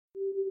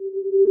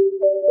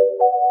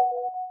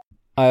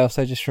I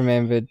also just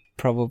remembered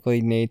probably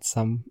need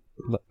some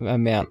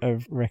amount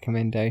of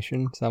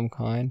recommendation, some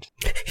kind.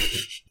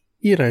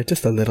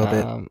 Just a little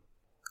bit.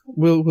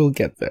 We'll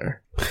get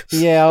there.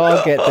 Yeah,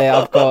 I'll get there.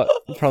 I've got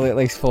probably at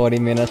least 40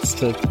 minutes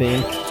to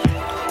think.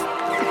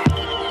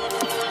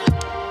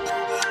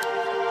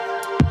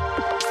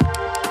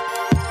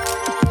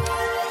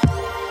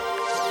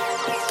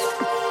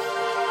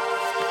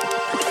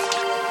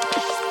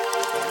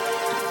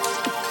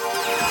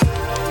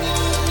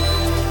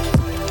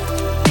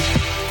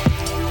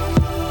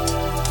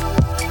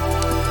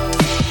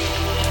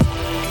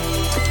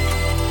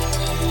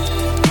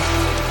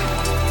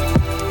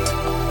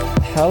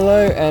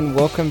 Hello and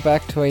welcome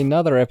back to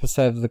another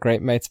episode of the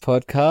Great Mates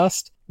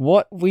podcast.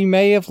 What we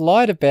may have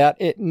lied about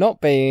it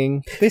not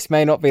being, this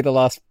may not be the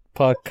last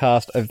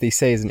podcast of the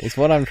season, is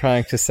what I'm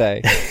trying to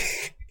say.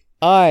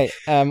 I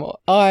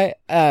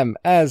am,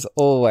 as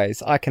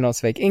always, I cannot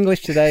speak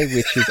English today,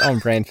 which is on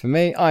brand for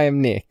me. I am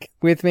Nick.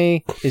 With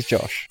me is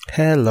Josh.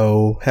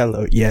 Hello.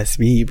 Yes,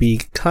 we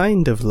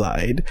kind of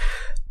lied.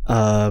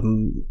 Yeah,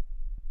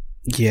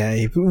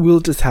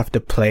 we'll just have to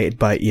play it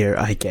by ear,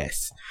 I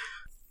guess.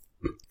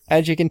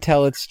 As you can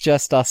tell, it's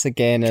just us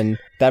again, and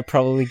that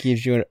probably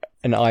gives you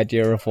an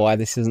idea of why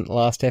this isn't the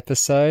last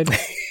episode.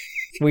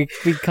 we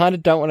kind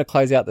of don't want to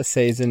close out the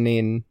season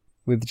in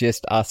with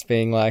just us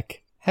being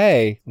like,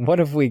 hey, what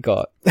have we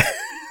got?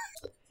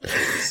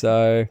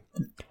 So,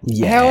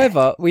 yeah.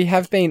 However, we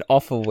have been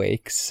off a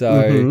week,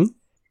 so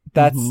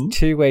that's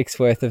 2 weeks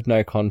worth of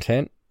no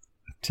content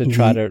to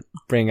try to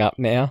bring up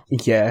now.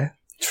 Yeah,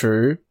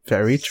 true.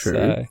 Very true.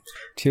 So,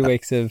 2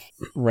 weeks of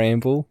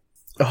ramble.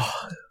 Oh,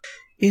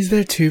 is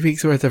there 2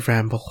 weeks worth of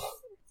ramble?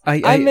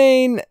 I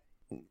mean,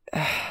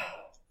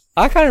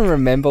 I can't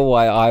remember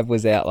why I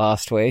was out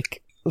last week.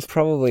 It was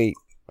probably,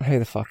 who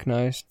the fuck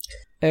knows?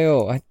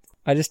 Ew,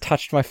 I just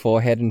touched my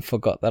forehead and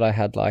forgot that I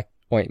had, like,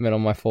 ointment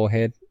on my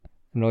forehead.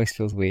 It always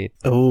feels weird.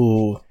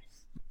 Oh.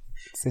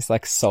 It's this,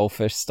 like,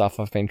 sulfur stuff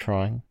I've been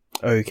trying.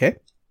 Okay.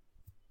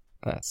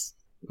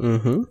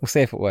 We'll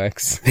see if it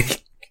works.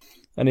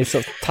 And it's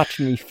sort of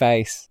touching me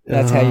face.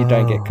 That's how you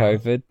don't get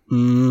COVID.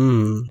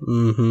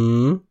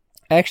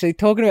 Actually,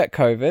 talking about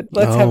COVID,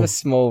 let's have a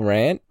small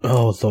rant.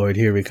 Oh, Lord,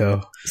 here we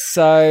go.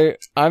 So,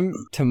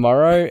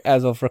 tomorrow,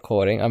 as of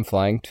recording, I'm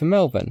flying to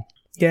Melbourne.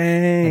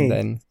 Yay! And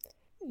then,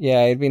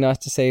 yeah, it'd be nice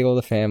to see all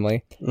the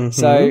family.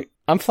 So,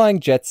 I'm flying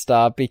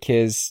Jetstar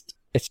because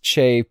it's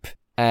cheap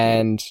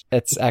and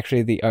it's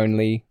actually the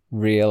only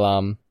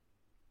real,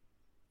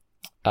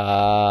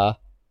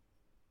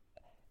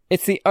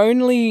 it's the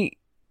only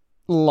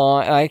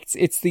line, like,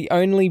 it's the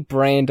only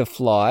brand of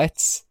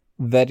flights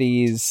that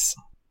is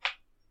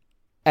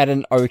at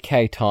an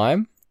okay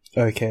time.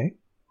 Okay.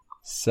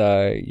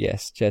 So,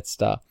 yes,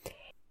 Jetstar.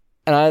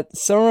 And I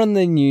saw on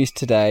the news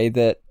today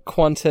that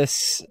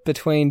Qantas,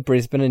 between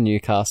Brisbane and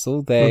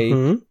Newcastle,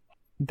 they're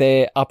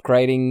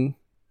upgrading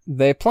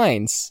their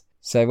planes.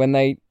 So when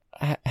they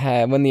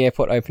when the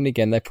airport opened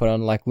again, they put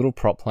on like little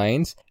prop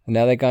planes, and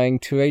now they're going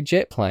to a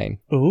jet plane.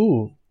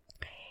 Ooh.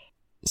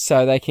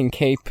 So they can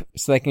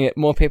get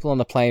more people on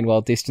the plane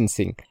while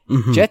distancing.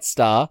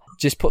 Jetstar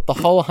just put the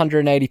whole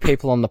 180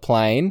 people on the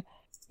plane,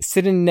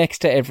 sitting next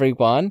to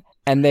everyone,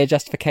 and their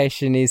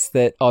justification is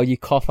that, oh, you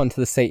cough onto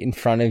the seat in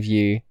front of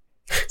you.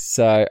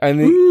 So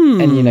only,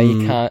 and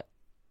you can't,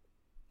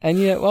 and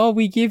well,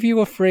 we give you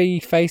a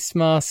free face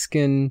mask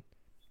and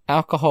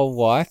alcohol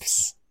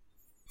wipes.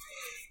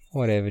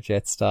 Whatever,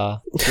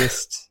 Jetstar.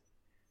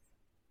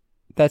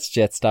 That's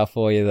Jetstar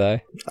for you, though.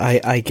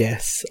 I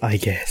guess.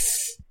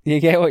 You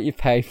get what you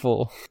pay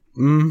for.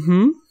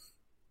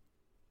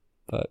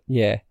 But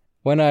yeah,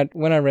 when I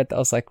read that, I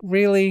was like,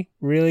 really,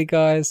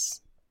 guys?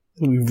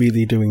 Are we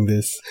really doing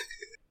this?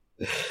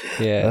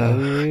 Yeah, are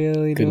we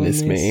really doing this?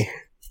 Goodness me.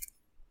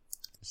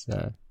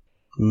 So,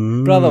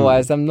 but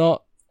otherwise, I'm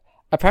not.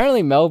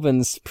 Apparently,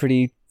 Melbourne's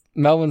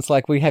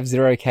like, we have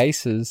 0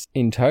 cases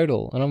in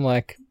total, and I'm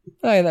like,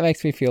 oh, that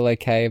makes me feel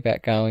okay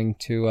about going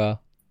to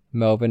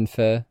Melbourne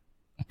for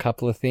a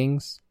couple of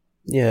things.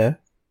 Yeah.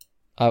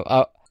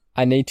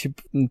 I need to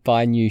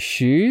buy new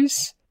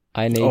shoes.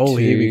 Here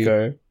we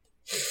go.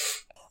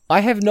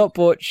 I have not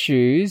bought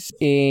shoes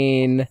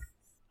in...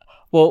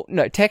 Well,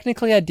 no,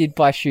 technically I did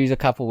buy shoes a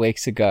couple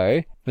weeks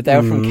ago, but they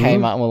were from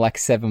Kmart and were like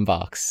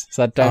 $7,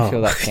 so I don't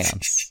feel that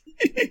counts.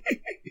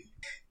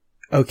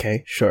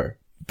 Okay, sure.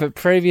 But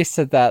previous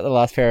to that, the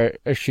last pair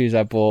of shoes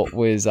I bought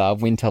was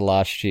winter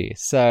last year,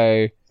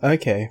 so...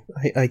 Okay,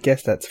 I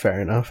guess that's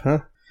fair enough,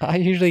 huh? I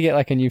usually get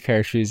like a new pair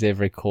of shoes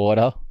every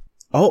quarter.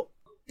 Oh,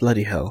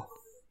 bloody hell.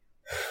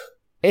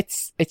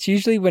 It's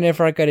usually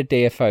whenever I go to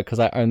DFO, because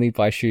I only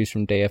buy shoes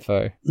from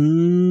DFO.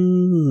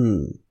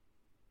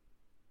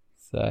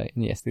 So,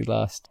 yes,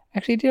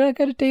 Actually, did I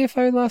go to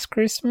DFO last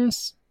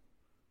Christmas?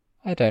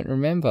 I don't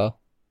remember.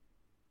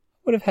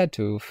 Would have had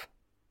to have.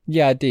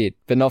 Yeah, I did,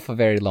 but not for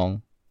very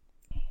long.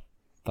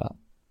 But,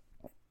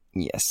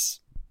 yes.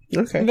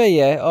 Okay. But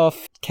yeah,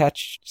 off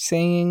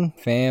seeing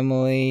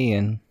family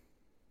and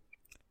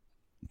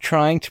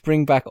trying to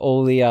bring back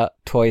all the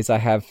toys I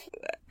have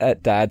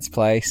at Dad's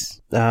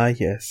place. Ah,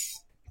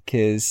 yes.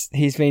 because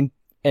he's been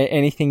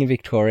anything in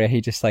Victoria,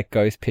 he just like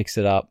goes, picks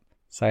it up.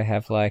 So I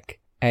have like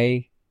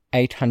a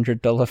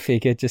 $800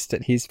 figure just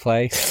at his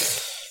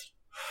place,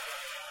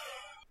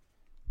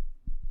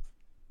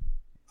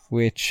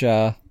 which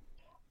 $800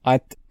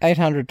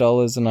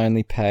 and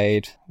only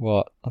paid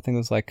what I think it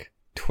was like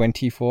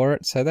 20 for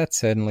it. So that's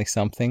certainly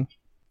something.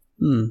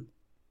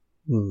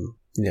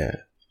 Yeah,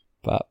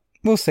 but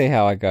we'll see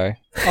how I go.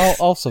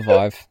 I'll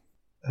survive.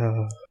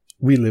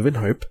 We live in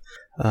hope.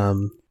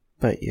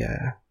 But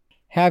yeah.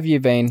 How have you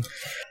been?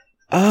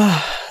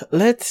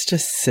 Let's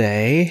just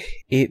say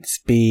it's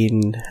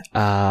been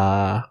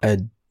a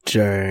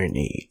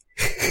journey.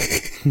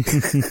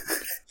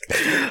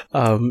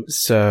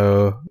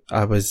 So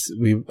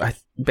I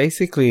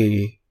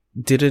basically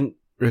didn't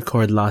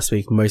record last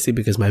week mostly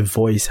because my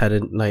voice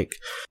hadn't like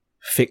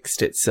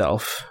fixed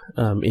itself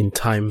in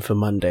time for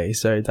Monday.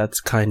 So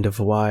that's kind of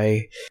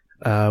why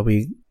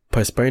we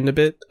postponed a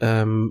bit.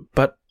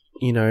 But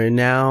you know,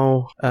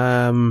 now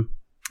I'm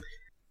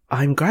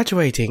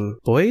graduating,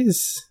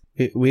 boys.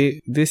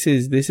 This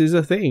is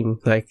a thing.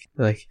 Like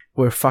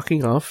we're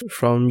fucking off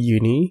from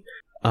uni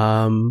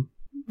for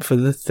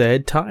the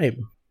third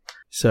time.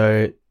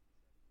 So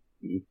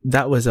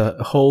that was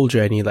a whole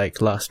journey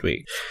like last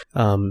week.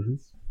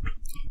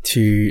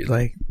 To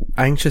like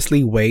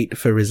anxiously wait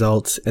for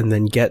results and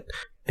then get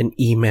an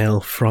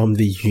email from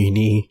the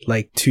uni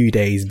like 2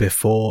 days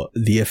before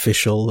the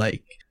official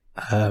like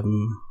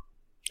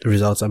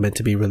results are meant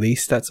to be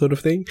released, that sort of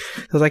thing.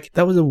 I was like,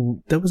 that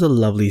was a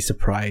lovely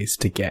surprise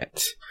to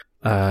get,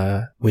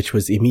 which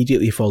was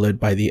immediately followed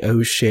by the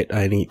oh shit,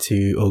 I need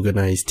to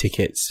organize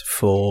tickets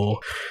for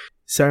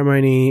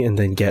ceremony and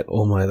then get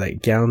all my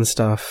like gown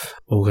stuff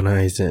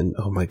organized, and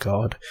oh my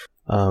god.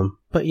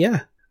 But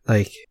yeah,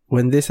 like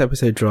when this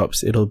episode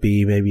drops, it'll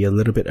be maybe a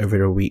little bit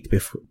over a week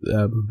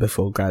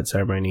before grad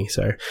ceremony.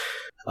 So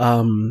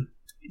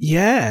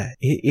yeah,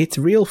 it's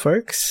real,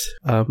 folks.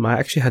 I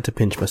actually had to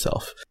pinch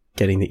myself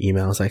getting the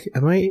emails. Like,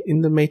 am I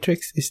in the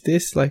Matrix? Is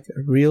this like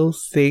a real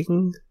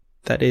thing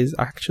that is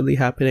actually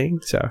happening?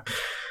 So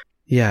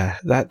yeah,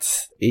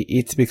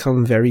 it's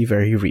become very,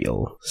 very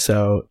real.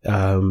 So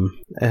and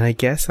I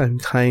guess I'm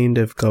kind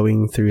of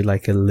going through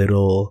like a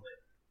little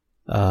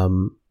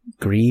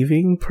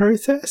grieving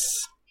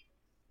process.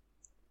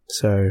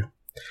 So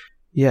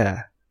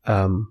yeah,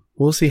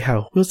 we'll see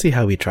how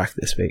we track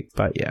this week.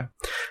 But yeah,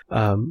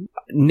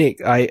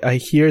 Nick, I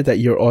hear that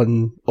you're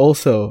on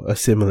also a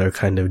similar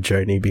kind of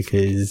journey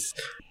because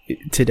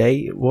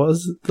today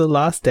was the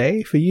last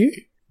day for you.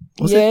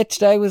 Yeah,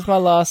 today was my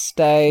last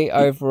day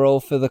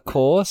overall for the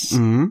course,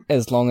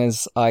 as long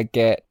as I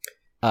get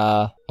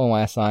all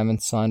my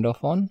assignments signed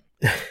off on.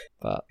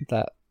 But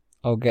that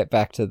I'll get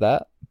back to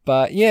that.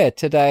 But yeah,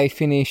 today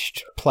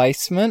finished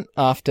placement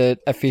after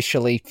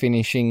officially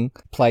finishing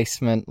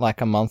placement like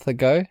a month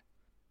ago.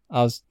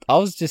 I was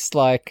just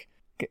like,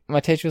 my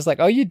teacher was like,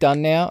 "Oh, you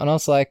done now?" And I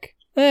was like,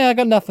 I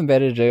got nothing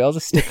better to do. I'll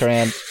just stick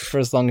around for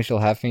as long as you'll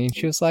have me. And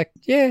she was like,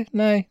 "Yeah,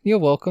 no, you're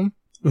welcome."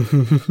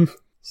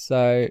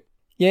 So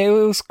yeah, it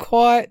was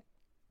quite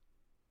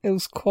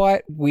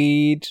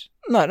weird.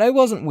 No, it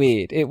wasn't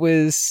weird. It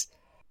was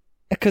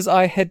because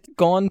I had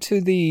gone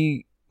to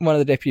one of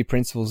the deputy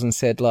principals and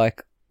said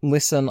like,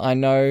 "Listen, I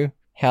know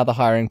how the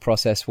hiring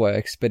process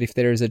works, but if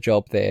there is a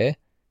job there,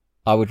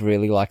 I would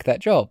really like that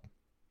job."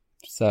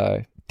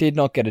 So did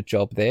not get a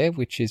job there,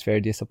 which is very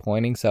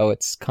disappointing. So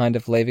it's kind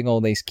of leaving all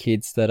these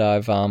kids that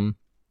I've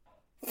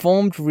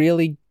formed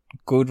really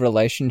good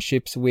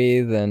relationships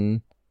with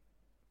and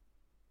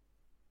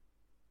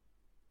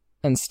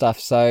stuff.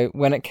 So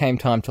when it came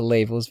time to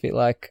leave, it was a bit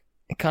like,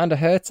 it kind of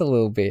hurts a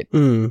little bit.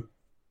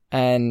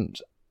 And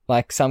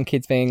like some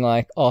kids being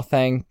like, "Oh,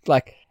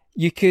 like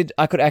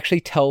I could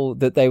actually tell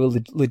that they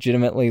were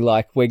legitimately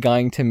like, "We're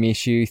going to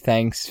miss you.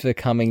 Thanks for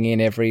coming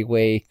in every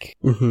week."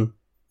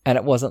 And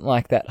it wasn't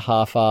like that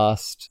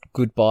half-assed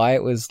goodbye.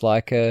 It was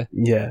like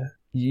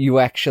you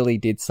actually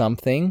did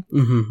something.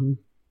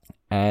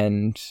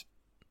 And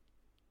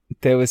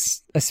there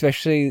was,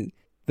 especially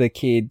the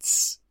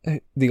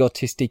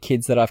autistic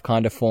kids that I've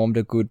kind of formed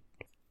a good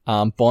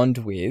bond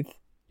with.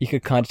 You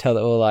could kind of tell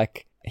that we're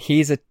like,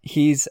 he's a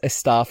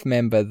staff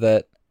member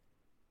that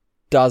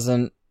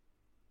doesn't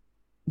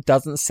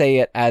see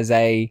it as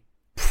a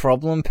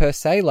problem per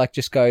se, like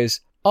just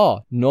goes,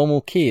 "Oh, normal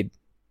kid."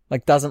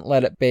 Like, doesn't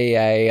let it be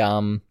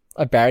a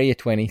barrier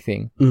to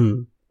anything.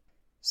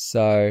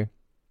 So,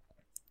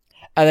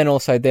 and then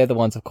also they're the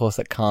ones, of course,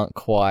 that can't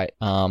quite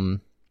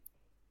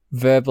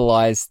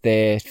verbalize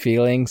their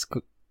feelings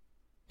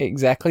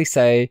exactly.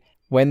 So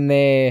when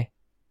they're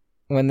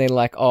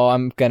like, "Oh,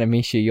 I'm gonna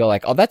miss you," you're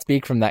like, "Oh, that's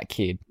big from that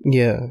kid."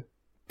 Yeah.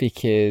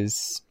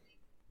 Because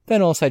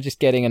then also just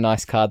getting a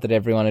nice card that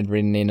everyone had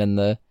written in,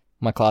 and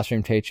my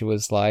classroom teacher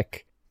was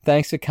like,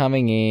 "Thanks for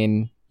coming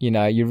in. You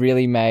know, you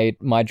really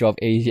made my job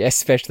easy,"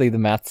 especially the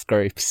maths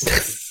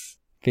groups.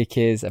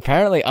 Because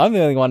apparently I'm the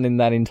only one in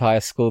that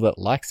entire school that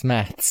likes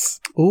maths.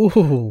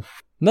 Ooh.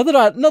 Not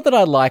that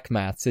I like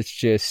maths, it's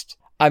just,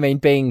 I mean,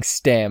 being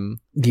STEM.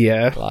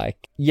 Yeah.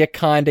 Like, you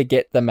kind of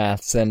get the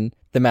maths, and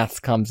the maths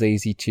comes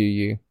easy to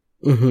you.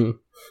 Mm-hmm.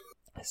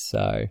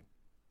 So,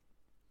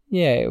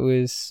 yeah, it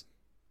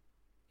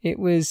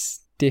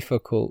was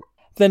difficult.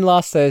 Then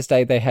last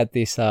Thursday they had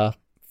this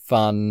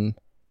fun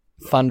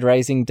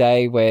fundraising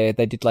day where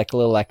they did like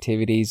little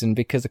activities, and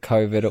because of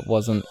COVID it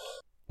wasn't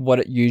what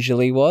it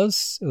usually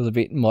was. It was a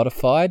bit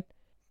modified,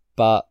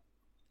 but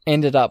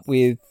ended up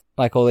with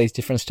like all these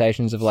different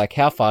stations of like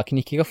how far can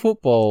you kick a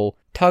football,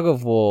 tug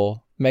of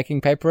war, making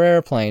paper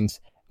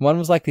airplanes. One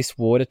was like this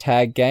water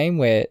tag game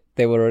where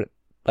there were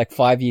like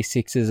 5 year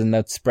sixes and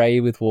they'd spray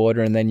you with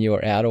water and then you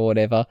were out or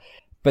whatever.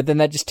 But then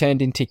that just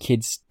turned into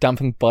kids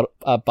dumping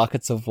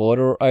buckets of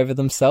water over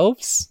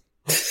themselves.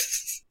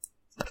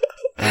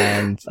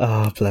 And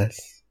oh,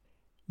 bless.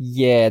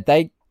 Yeah,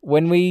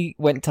 when we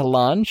went to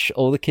lunch,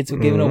 all the kids were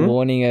given a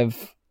warning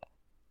of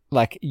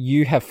like,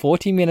 you have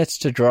 40 minutes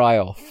to dry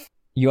off.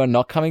 You are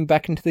not coming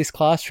back into this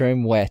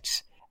classroom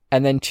wet.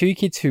 And then 2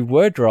 kids who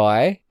were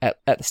dry at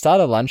the start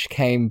of lunch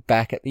came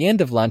back at the end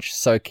of lunch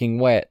soaking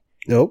wet.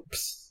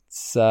 Oops.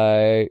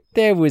 So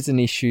there was an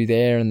issue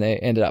there, and there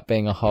ended up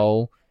being a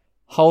whole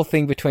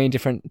thing between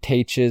different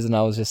teachers, and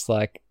I was just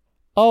like,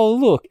 oh,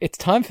 look, it's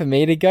time for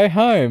me to go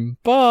home.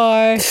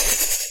 Bye.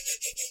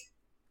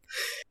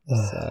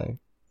 So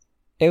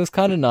it was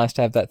kind of nice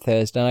to have that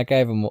Thursday, and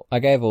I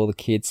gave all the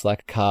kids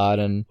like a card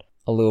and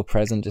a little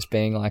present, just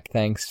being like,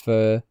 thanks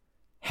for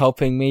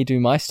helping me do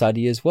my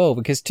study as well.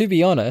 Because to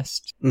be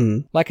honest,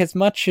 like as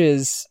much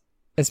as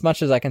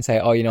I can say,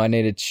 oh, I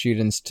needed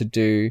students to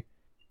do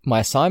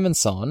my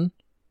assignments on,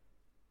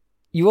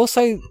 you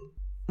also,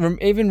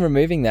 even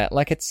removing that,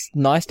 like it's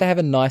nice to have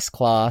a nice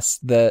class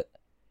that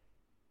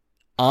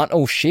aren't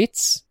all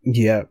shits.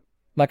 Yeah.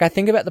 Like I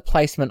think about the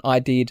placement I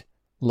did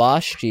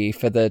last year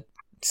for the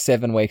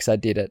 7 weeks I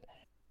did it,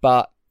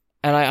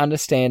 and I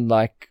understand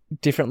like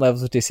different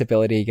levels of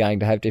disability are going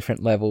to have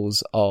different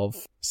levels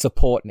of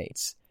support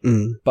needs.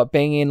 But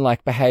being in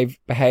like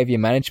behavior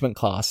management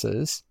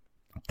classes,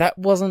 that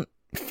wasn't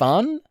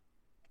fun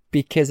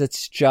because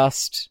it's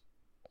just,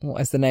 well,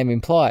 as the name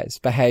implies,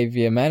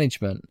 behavior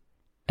management.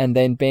 And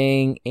then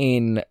being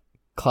in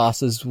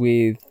classes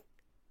with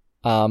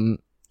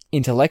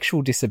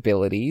intellectual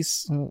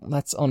disabilities, well,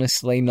 that's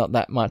honestly not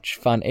that much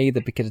fun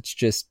either because it's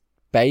just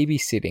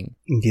babysitting.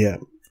 Yeah.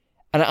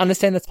 And I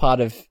understand that's part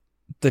of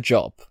the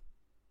job.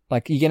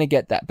 Like, you're going to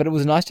get that. But it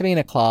was nice to be in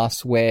a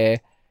class where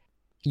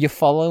you're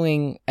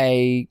following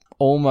a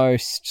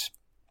almost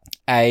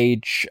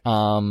age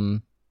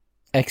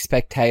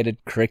expected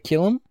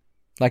curriculum.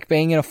 Like,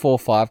 being in a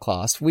 4-5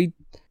 class, we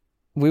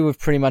were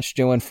pretty much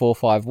doing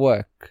 4-5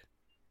 work.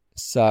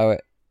 So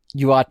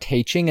you are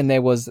teaching, and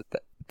there was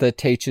the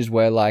teachers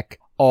were like,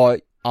 oh,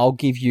 I'll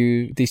give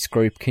you this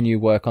group, can you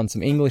work on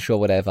some English or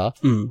whatever?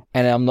 And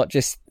I'm not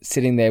just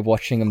sitting there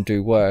watching them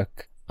do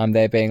work. I'm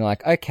there being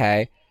like,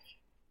 okay,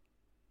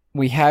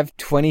 we have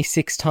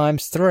 26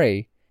 times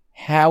 3.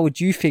 How would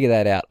you figure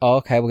that out? Oh,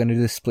 okay, we're going to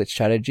do the split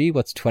strategy.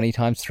 What's 20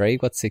 times 3?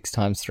 What's 6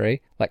 times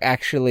 3? Like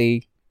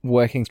actually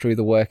working through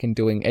the work and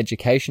doing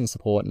education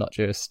support, not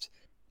just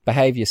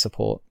behavior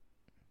support.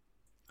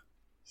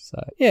 So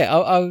yeah,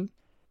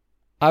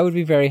 I would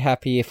be very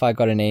happy if I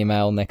got an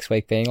email next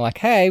week being like,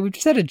 hey, we've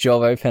just had a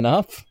job open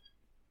up.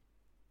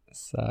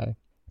 So,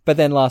 but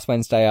then last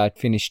Wednesday I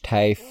finished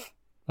TAFE,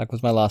 like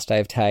was my last day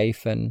of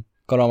TAFE, and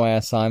got all my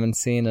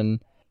assignments in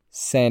and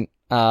sent,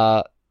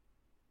 earlier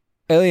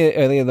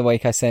the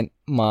week I sent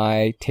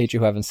my teacher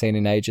who I haven't seen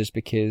in ages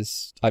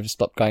because I've just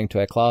stopped going to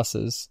her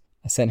classes.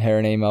 I sent her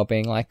an email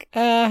being like,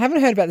 I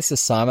haven't heard about this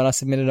assignment I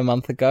submitted a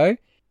month ago.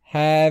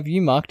 Have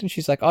you marked it? And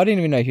she's like, I didn't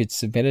even know you'd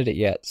submitted it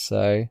yet.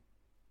 So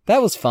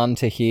that was fun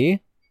to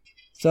hear.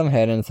 Still haven't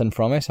heard anything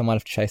from her, so I might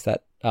have to chase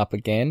that up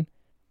again.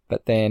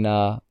 But then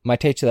my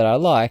teacher that I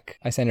like,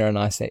 I sent her a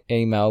nice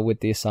email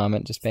with the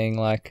assignment just being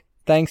like,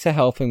 thanks for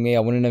helping me.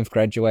 I wouldn't have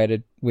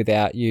graduated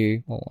without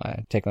you. Well,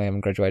 I technically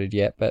haven't graduated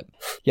yet, but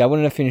yeah, I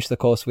wouldn't have finished the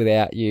course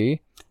without you.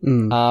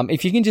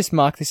 If you can just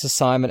mark this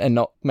assignment and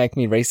not make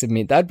me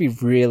resubmit, that'd be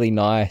really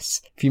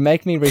nice. If you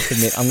make me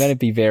resubmit, I'm going to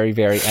be very,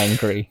 very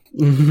angry.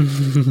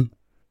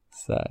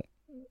 So,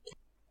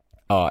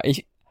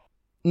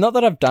 not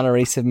that I've done a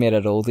resubmit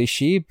at all this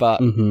year,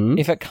 but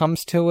if it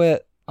comes to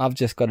it, I've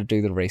just got to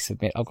do the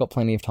resubmit. I've got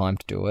plenty of time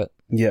to do it.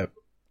 Yeah.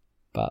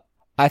 But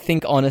I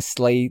think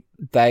honestly,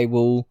 they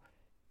will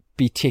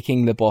be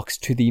ticking the box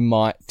to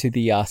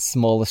the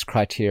smallest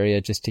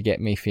criteria just to get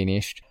me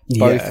finished,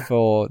 both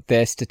for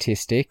their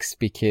statistics,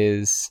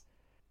 because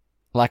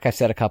like I've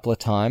said a couple of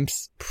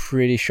times,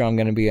 pretty sure I'm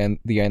going to be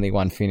the only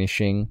one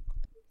finishing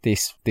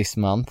this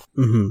month.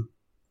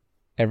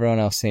 Everyone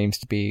else seems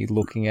to be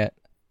looking at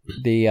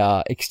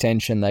the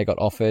extension they got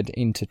offered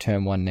into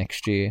term 1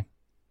 next year.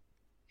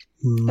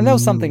 And that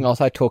was something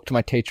else I talked to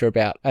my teacher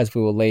about as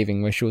we were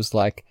leaving, where she was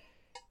like,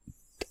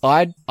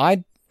 I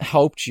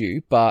helped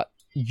you, but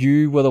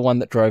you were the one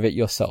that drove it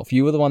yourself.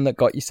 You were the one that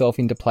got yourself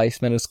into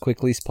placement as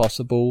quickly as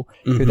possible,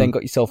 who then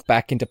got yourself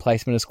back into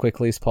placement as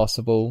quickly as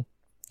possible.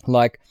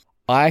 Like,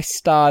 I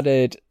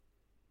started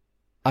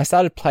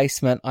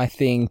placement, I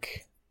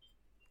think,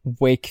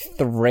 week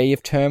 3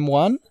 of term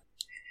 1.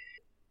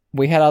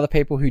 we had other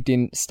people who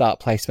didn't start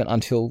placement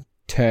until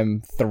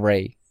term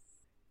 3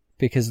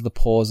 because of the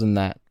pause and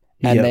that.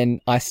 And then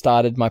I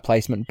started my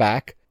placement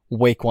back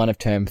week 1 of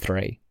term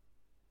 3.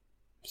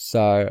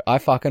 So I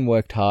fucking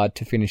worked hard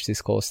to finish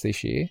this course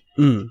this year.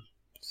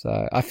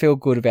 So I feel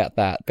good about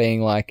that,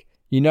 being like,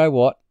 you know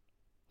what?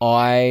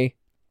 I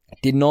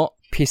did not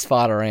piss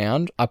fart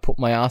around. I put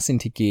my ass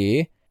into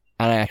gear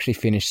and I actually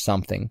finished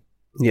something.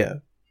 Yeah.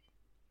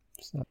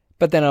 So,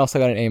 but then I also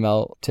got an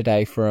email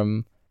today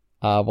from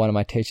one of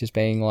my teachers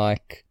being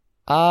like,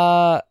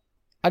 I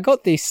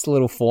got this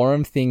little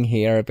forum thing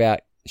here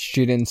about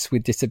students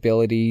with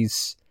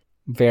disabilities,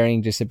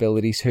 varying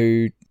disabilities,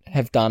 who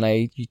have done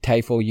a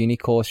TAFE or uni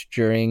course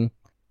during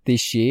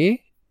this year.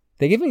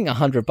 They're giving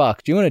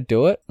 $100. Do you want to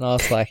do it? And I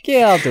was like,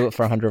 yeah, I'll do it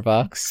for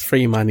 $100.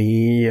 Free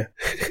money.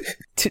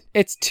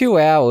 It's 2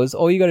 hours.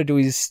 All you got to do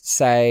is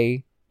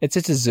say, it's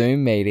just a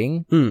Zoom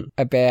meeting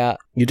about...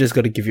 You just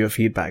got to give your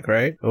feedback,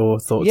 right? Or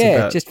thoughts about...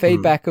 Yeah, just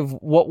feedback of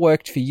what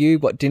worked for you,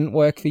 what didn't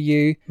work for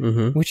you,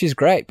 which is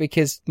great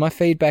because my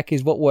feedback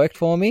is what worked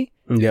for me.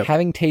 Yep.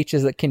 Having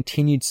teachers that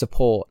continued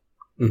support,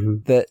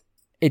 that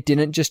it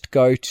didn't just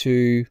go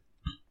to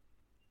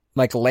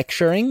like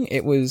lecturing.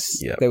 It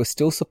was, there was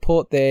still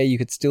support there. You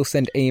could still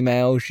send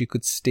emails. You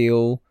could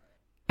still,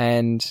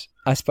 and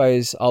I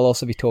suppose I'll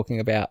also be talking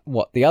about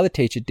what the other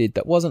teacher did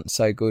that wasn't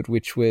so good,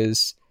 which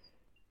was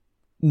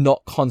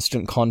not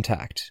constant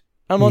contact.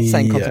 I'm not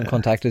saying constant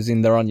contact as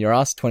in they're on your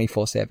ass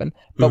 24/7,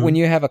 but when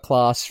you have a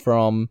class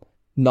from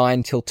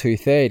 9 till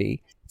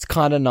 2:30, it's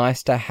kind of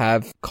nice to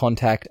have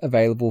contact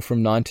available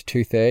from 9 to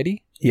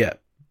 2:30. Yeah.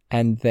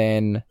 And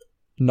then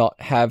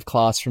not have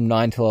class from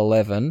 9 till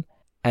 11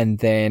 and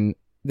then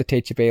the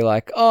teacher be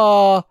like,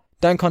 oh,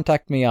 don't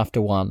contact me after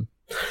 1.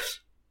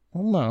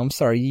 Oh, no, I'm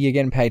sorry. You're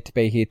getting paid to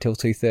be here till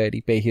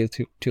 2:30. Be here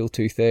till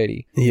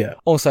 2:30. Yeah.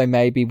 Also,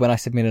 maybe when I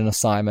submit an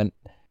assignment,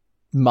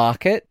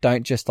 mark it.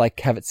 Don't just like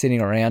have it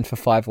sitting around for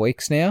 5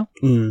 weeks now.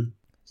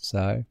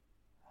 So,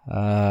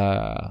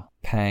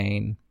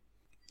 pain.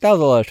 That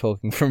was a lot of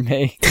talking from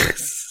me.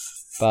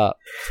 But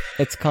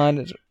it's kind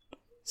of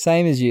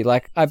same as you.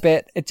 Like, I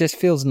bet it just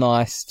feels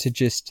nice to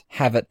just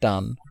have it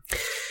done.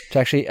 To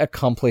actually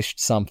accomplish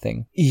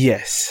something.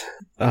 Yes.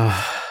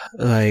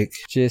 Like...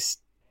 Just...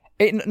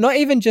 not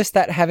even just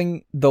that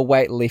having the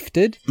weight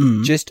lifted,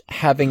 just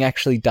having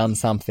actually done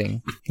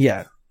something.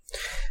 Yeah.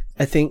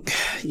 I think,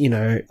 you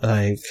know,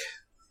 like...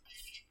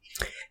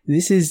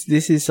 This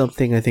is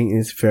something I think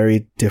is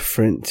very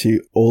different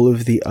to all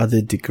of the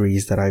other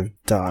degrees that I've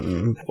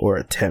done or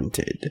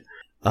attempted.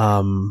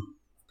 And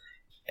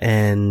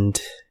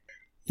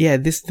yeah,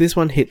 this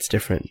one hits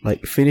different.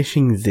 Like,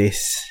 finishing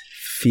this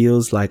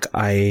feels like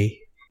I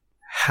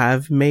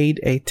have made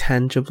a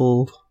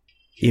tangible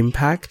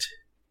impact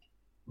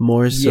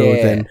more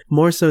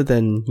so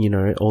than, you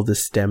know, all the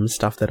STEM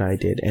stuff that I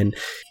did. And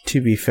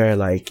to be fair,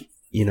 like,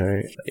 you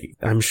know,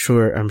 I'm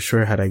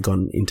sure had I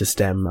gone into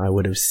STEM, I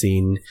would have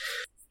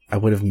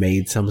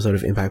made some sort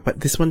of impact,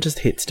 but this one just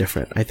hits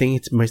different. I think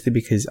it's mostly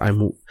because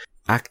I'm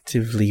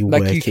actively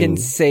working. Like, you can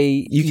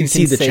see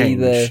the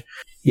change.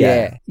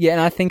 Yeah. And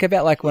I think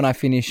about like when I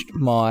finished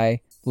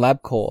my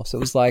lab course, it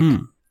was like,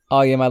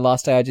 oh yeah, my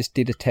last day I just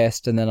did a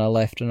test and then I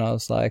left and I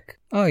was like,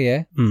 oh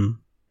yeah.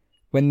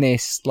 When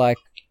this, like,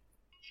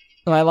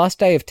 my last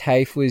day of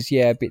TAFE was,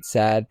 a bit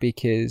sad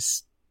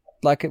because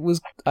like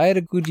I had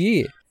a good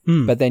year.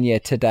 But then,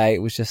 today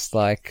it was just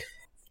like,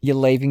 you're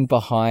leaving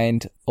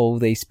behind all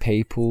these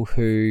people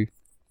who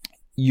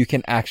you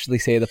can actually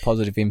see the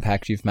positive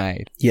impact you've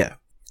made. Yeah,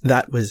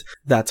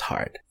 that's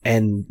hard.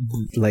 And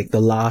like the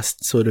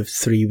last sort of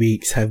 3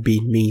 weeks have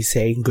been me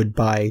saying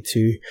goodbye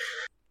to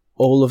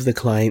all of the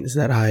clients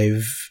that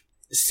I've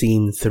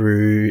seen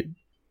through,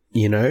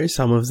 you know,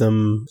 some of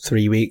them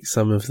 3 weeks,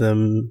 some of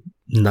them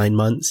 9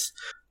 months,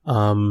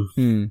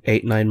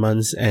 8-9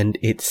 months. And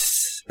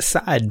it's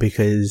sad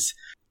because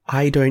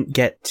I don't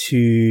get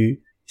to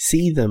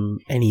see them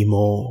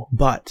anymore,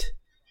 but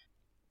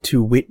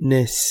to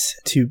witness,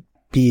 to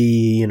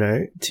be, you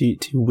know, to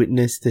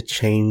witness the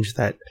change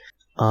that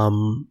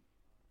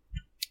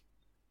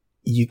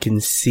you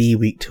can see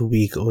week to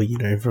week, or, you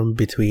know, from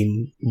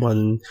between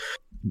one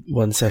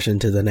session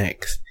to the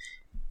next,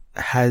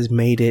 has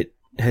made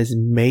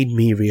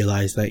me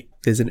realize like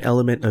there's an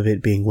element of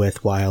it being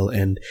worthwhile,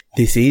 and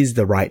this is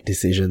the right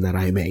decision that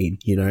I made,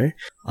 you know?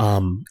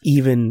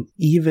 Even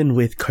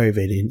with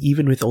COVID and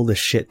even with all the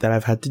shit that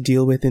I've had to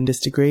deal with in this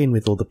degree, and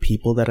with all the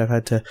people that I've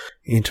had to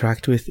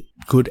interact with,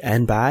 good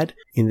and bad,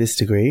 in this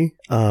degree,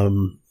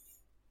 the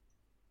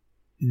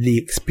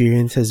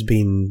experience has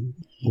been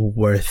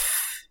worth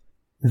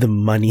the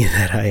money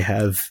that I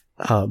have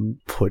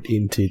put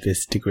into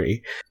this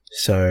degree.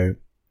 So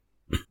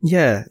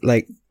yeah,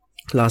 like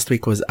last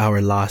week was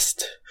our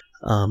last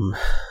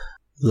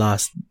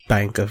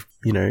bank of,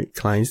 you know,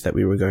 clients that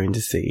we were going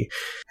to see.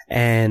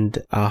 And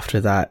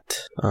after that,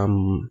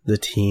 the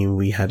team,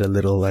 we had a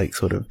little like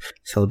sort of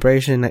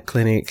celebration at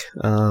clinic.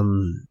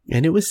 And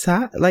it was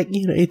sad, like,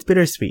 you know, it's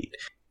bittersweet.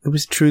 It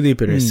was truly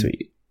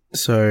bittersweet.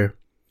 So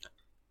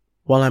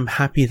while I'm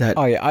happy that,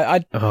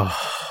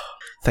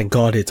 thank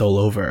God it's all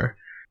over.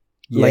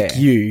 Yeah. Like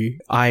you,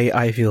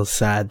 I feel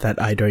sad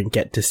that I don't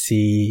get to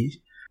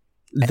see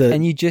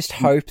and you just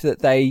hope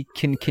that they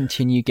can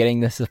continue getting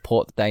the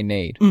support that they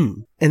need.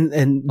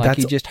 And like, that's...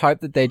 you just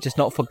hope that they're just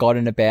not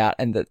forgotten about,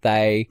 and that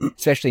they,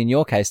 especially in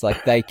your case,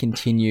 like, they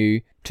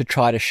continue to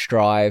try to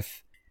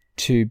strive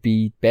to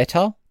be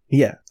better.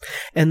 Yeah.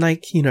 And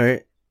like, you know,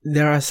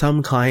 there are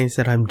some clients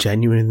that I'm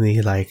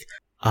genuinely like,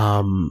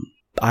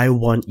 I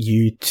want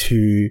you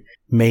to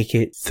make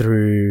it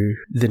through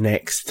the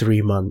next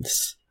 3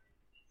 months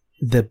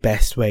the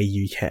best way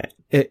you can.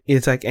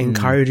 It's like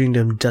encouraging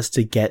them just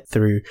to get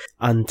through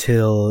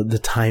until the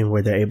time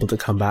where they're able to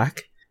come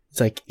back.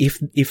 It's like,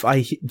 if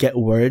I get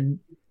word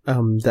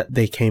that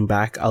they came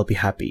back, I'll be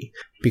happy,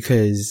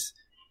 because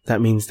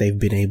that means they've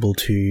been able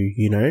to,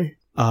 you know,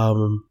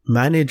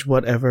 manage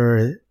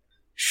whatever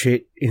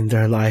shit in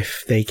their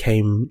life they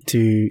came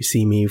to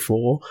see me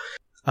for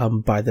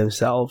by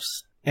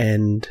themselves.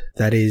 And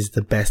that is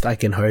the best I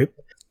can hope.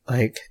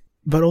 Like,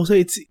 but also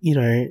it's, you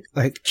know,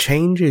 like,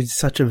 change is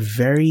such a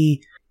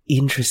very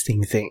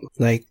interesting thing.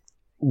 Like,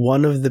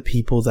 one of the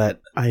people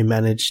that I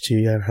managed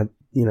to had,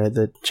 you know,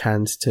 the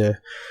chance to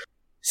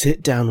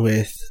sit down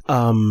with,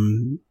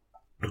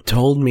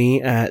 told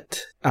me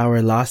at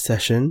our last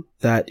session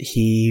that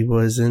he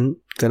wasn't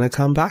gonna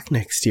come back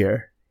next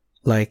year.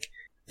 Like,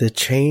 the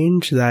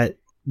change that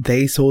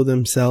they saw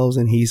themselves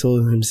and he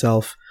saw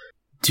himself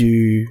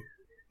do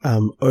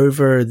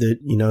over the,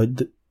 you know,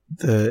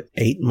 the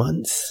 8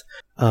 months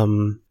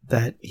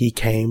that he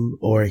came,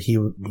 or he,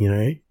 you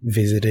know,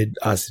 visited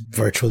us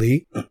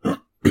virtually,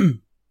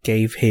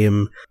 gave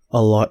him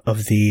a lot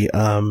of the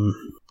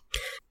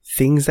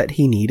things that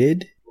he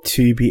needed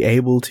to be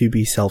able to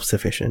be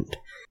self-sufficient,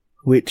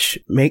 which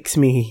makes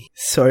me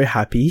so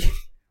happy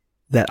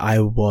that I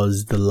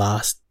was the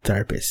last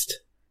therapist.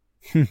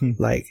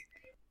 Like,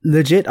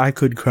 legit, I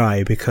could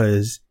cry,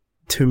 because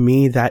to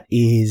me that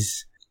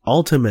is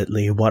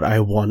ultimately what I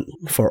want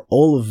for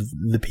all of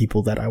the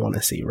people that I want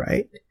to see,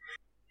 right?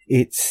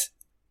 It's,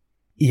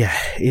 yeah,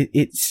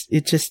 it's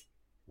just,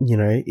 you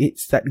know,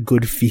 it's that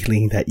good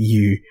feeling that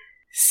you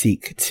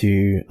seek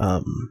to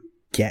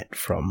get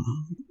from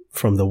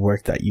the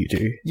work that you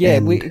do. Yeah,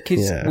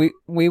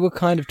 we were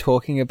kind of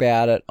talking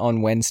about it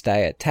on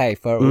Wednesday at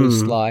TAFE, where it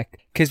was like,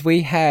 because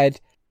we had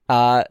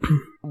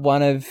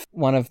one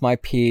of my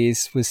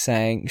peers was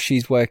saying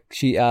she's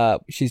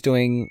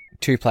doing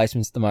 2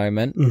 placements at the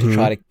moment to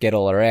try to get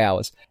all her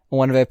hours.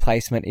 One of her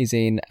placement is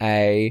in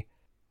a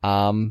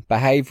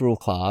behavioural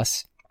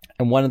class,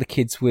 and one of the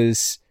kids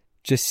was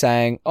just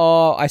saying,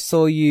 "Oh, I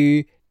saw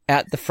you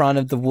out the front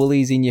of the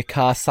Woolies in your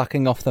car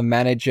sucking off the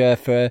manager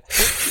for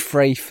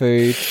free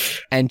food,"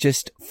 and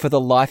just for the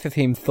life of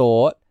him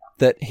thought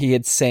that he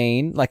had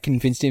seen, like,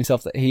 convinced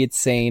himself that he had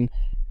seen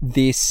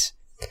this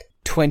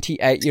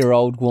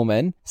 28-year-old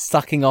woman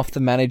sucking off the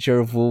manager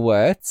of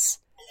Woolworths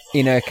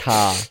in her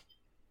car.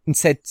 And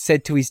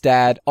said to his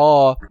dad,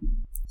 "Oh,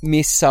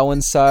 Miss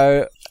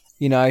So-and-so,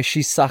 you know,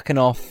 she's sucking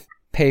off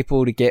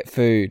people to get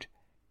food."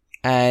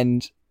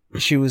 And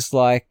she was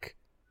like,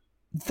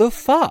 "The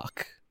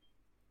fuck?"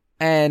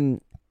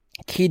 And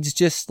kids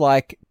just,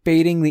 like,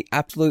 beating the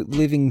absolute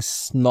living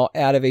snot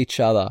out of each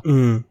other.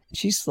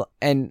 She's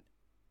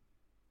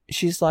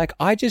like,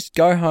 "I just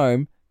go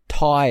home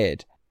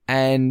tired."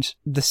 And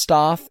the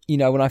staff, you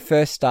know, when I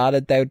first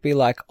started, they would be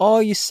like, "Oh,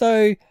 you're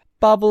so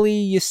bubbly,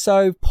 you're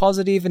so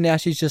positive," and now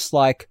she's just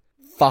like,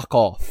 "Fuck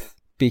off,"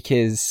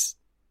 because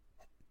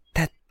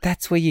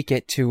that's where you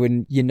get to,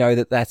 and you know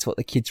that that's what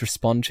the kids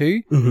respond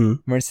to.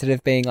 Where instead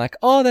of being like,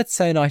 "Oh, that's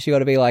so nice," you got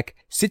to be like,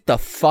 "Sit the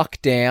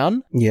fuck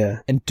down,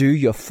 and do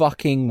your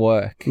fucking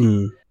work."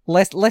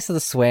 Less of the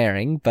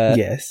swearing, but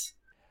yes.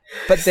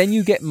 But then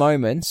you get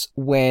moments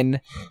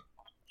when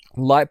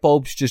light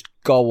bulbs just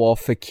go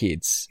off for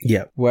kids.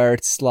 Yeah, where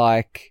it's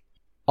like,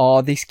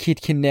 "Oh, this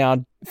kid can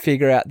now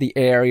figure out the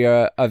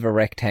area of a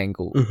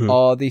rectangle.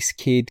 Oh, this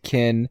kid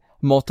can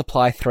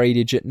multiply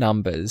 3-digit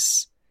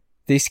numbers.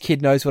 This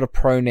kid knows what a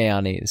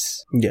pronoun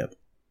is." Yeah.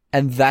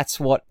 And that's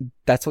what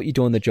you're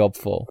doing the job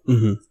for.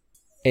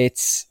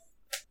 It's,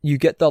 you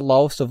get the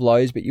lowest of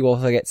lows, but you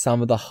also get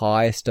some of the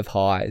highest of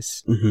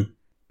highs.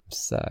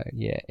 So,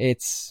 yeah,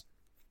 it's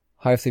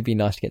hopefully be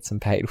nice to get some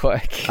paid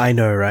work. I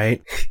know,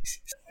 right?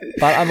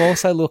 But I'm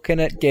also looking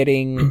at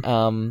getting,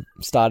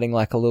 starting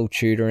like a little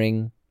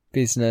tutoring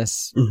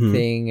business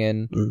thing,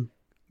 and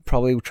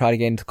probably will try to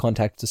get into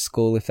contact with the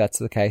school if that's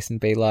the case,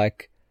 and be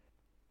like,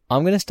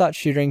 "I'm going to start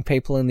tutoring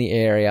people in the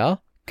area.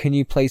 Can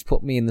you please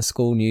put me in the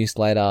school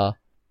newsletter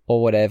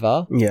or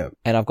whatever?" Yeah.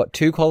 And I've got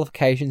 2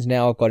 qualifications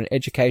now. I've got an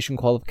education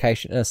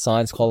qualification and a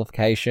science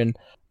qualification.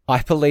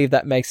 I believe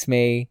that makes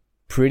me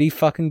pretty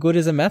fucking good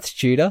as a maths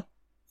tutor.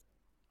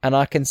 And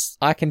I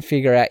can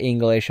figure out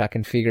English, I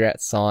can figure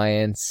out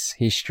science,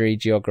 history,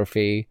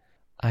 geography.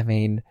 I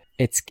mean,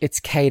 it's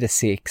K to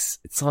 6.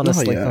 It's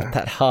honestly not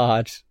that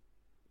hard.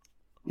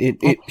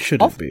 It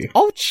shouldn't be.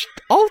 I'll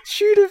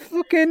tutor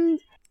fucking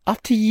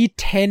up to year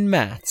 10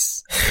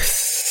 maths.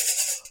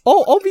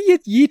 I'll be your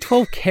year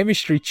 12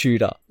 chemistry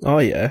tutor. Oh,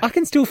 yeah. I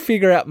can still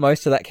figure out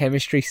most of that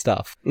chemistry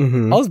stuff.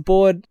 Mm-hmm. I was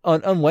bored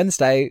on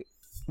Wednesday.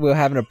 We were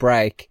having a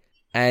break,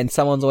 and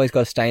someone's always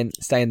got to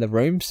stay in the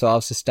room, so I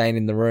was just staying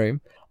in the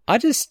room. I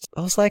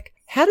was like,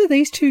 how do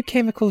these two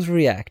chemicals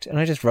react? And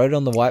I just wrote it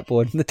on the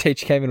whiteboard, and the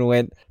teacher came in and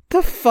went,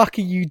 the fuck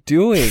are you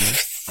doing?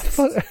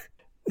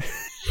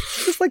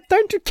 Just like,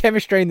 don't do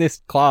chemistry in this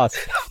class.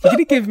 You're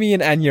going to give me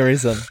an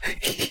aneurysm.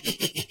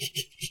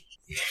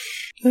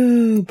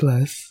 Oh,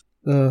 bless.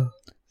 Oh.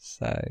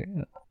 So,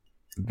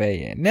 but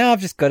yeah, now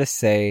I've just got to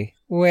see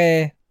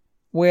where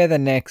the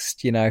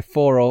next,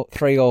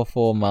 3 or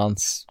 4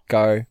 months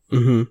go.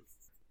 Mm-hmm.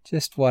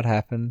 Just what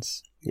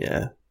happens.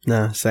 Yeah.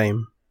 No,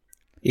 same.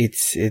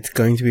 It's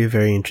going to be a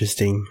very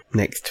interesting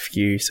next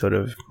few sort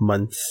of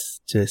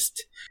months,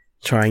 just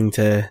trying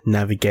to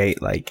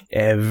navigate like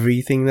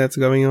everything that's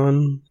going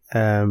on.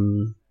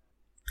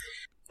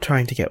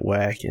 Trying to get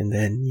work, and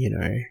then,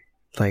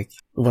 like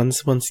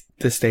once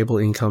the stable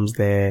income's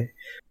there,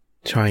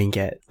 try and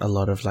get a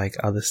lot of like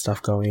other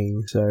stuff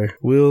going. So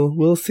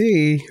we'll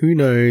see. Who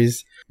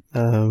knows?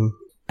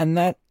 And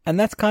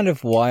that's kind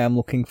of why I'm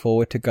looking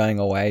forward to going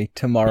away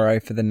tomorrow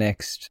for the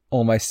next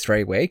almost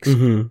 3 weeks,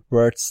 mm-hmm.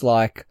 where it's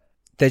like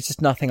there's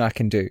just nothing I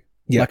can do.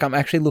 Yeah. Like I'm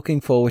actually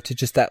looking forward to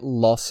just that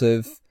loss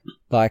of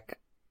like.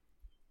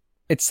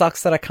 It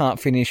sucks that I can't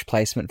finish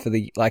placement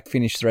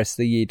finish the rest of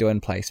the year doing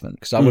placement,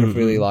 because I would have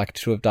really liked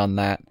to have done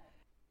that.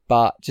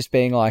 But just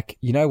being like,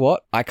 you know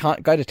what? I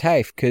can't go to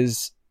TAFE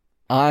because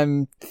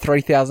I'm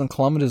 3,000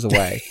 kilometers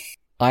away.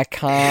 I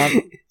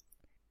can't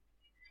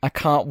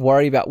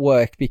worry about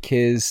work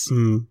because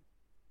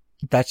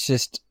that's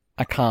just,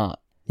 I can't.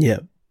 Yeah.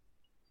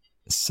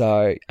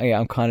 So yeah,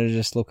 I'm kind of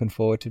just looking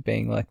forward to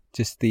being like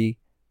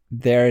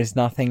there is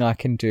nothing I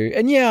can do.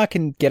 And yeah, I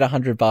can get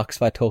 $100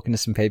 by talking to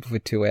some people for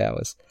 2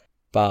 hours.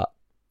 But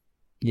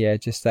yeah,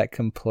 just that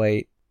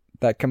complete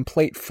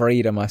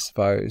freedom, I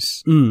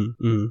suppose.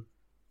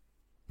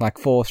 Like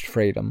forced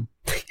freedom.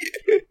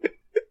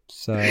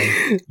 So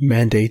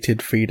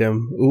mandated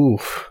freedom.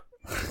 Oof.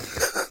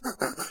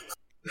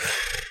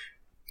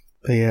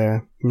 But yeah,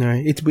 no,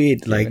 it's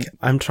weird. Like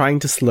I'm trying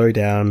to slow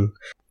down,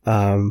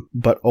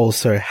 but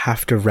also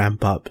have to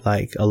ramp up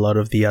like a lot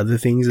of the other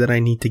things that I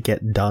need to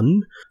get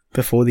done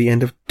before the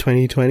end of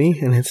 2020,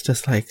 and it's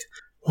just like,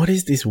 what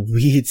is this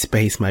weird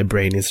space my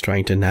brain is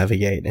trying to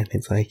navigate? And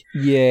it's like,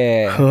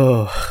 yeah.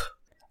 Oh.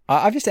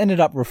 I've just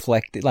ended up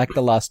reflecting, like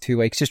the last 2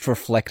 weeks, just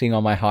reflecting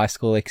on my high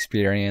school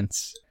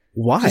experience.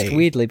 Why? Just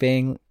weirdly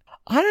being,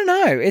 I don't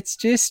know. It's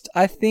just,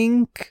 I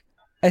think,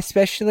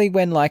 especially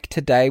when like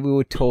today we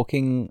were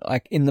talking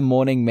like in the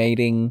morning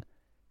meeting,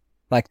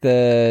 like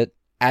the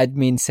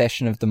admin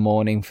session of the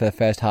morning for the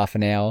first half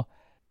an hour.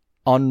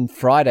 On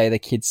Friday, the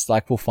kids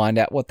like will find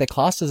out what their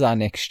classes are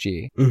next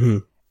year. Mm-hmm.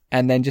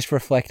 And then just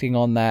reflecting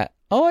on that,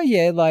 oh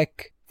yeah,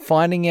 like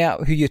finding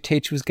out who your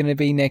teacher was going to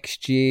be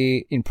next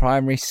year in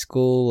primary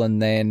school,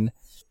 and then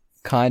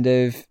kind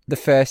of the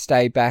first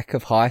day back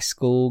of high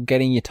school,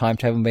 getting your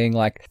timetable and being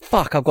like,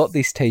 fuck, I've got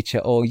this teacher,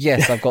 or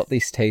yes, I've got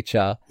this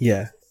teacher.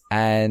 Yeah.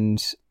 And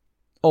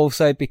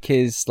also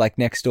because like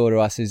next door to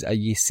us are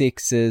year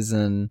sixes,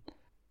 and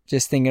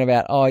just thinking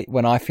about,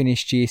 when I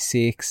finished year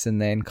 6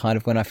 and then kind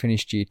of when I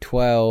finished year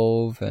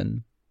 12,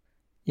 and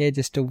yeah,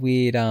 just a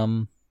weird,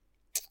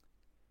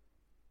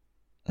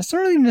 it's not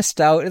really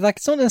nostalgia. Like,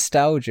 it's not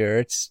nostalgia.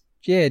 It's,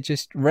 yeah,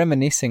 just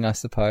reminiscing, I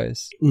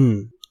suppose.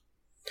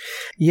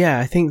 Yeah,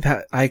 I think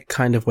that I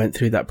kind of went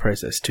through that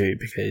process too,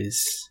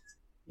 because,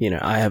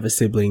 I have a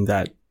sibling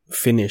that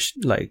finished,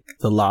 like,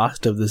 the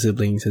last of the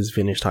siblings has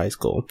finished high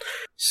school.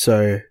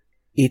 So,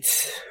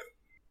 it's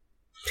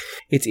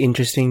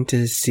interesting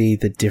to see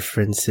the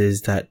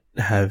differences that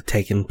have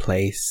taken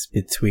place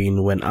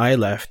between when I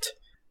left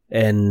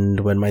and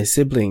when my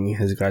sibling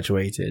has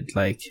graduated.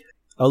 Like,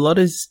 a lot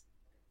has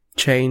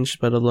changed,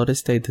 but a lot has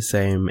stayed the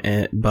same.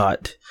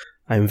 But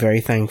I'm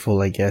very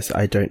thankful, I guess,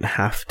 I don't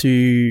have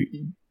to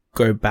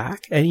go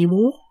back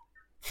anymore.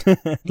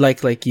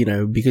 like,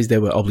 because there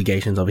were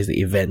obligations,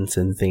 obviously, events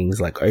and things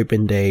like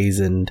open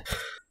days and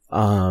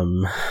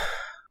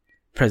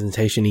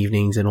presentation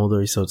evenings and all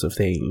those sorts of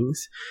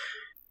things.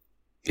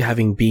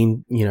 Having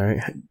been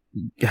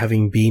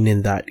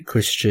in that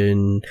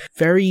Christian,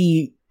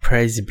 very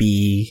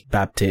Presby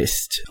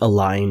Baptist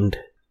aligned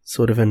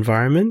sort of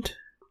environment,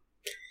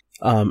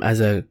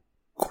 as a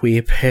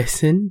queer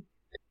person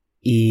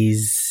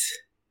is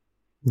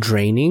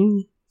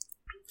draining.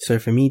 So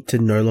for me to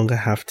no longer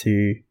have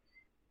to,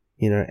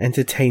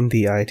 entertain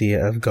the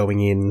idea of going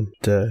in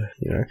to,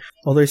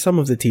 although some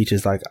of the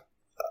teachers, like,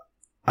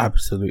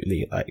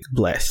 absolutely, like,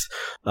 bless,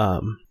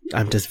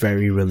 I'm just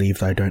very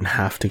relieved I don't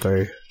have to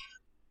go,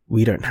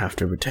 we don't have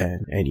to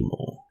return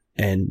anymore.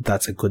 And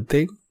that's a good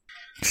thing.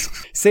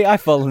 See, I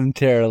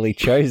voluntarily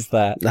chose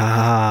that.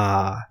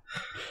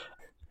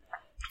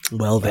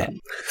 Well then.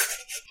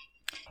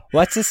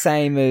 Well, it's the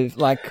same of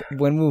like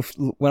when I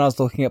was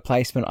looking at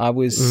placement,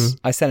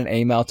 I sent an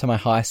email to my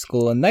high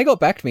school and they got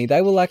back to me.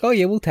 They were like, "Oh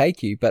yeah, we'll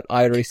take you," but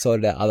I already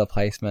sorted out other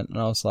placement, and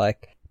I was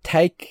like,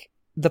 "Take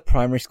the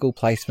primary school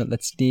placement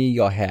that's near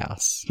your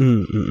house.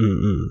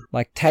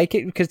 Like, take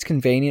it because it's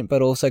convenient,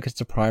 but also because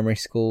it's a primary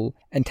school,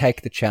 and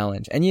take the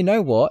challenge. And you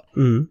know what?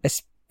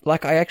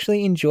 Like, I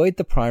actually enjoyed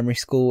the primary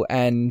school,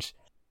 and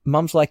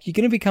Mum's like, you're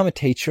going to become a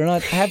teacher, and I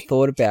have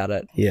thought about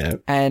it. Yeah.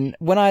 And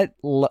when I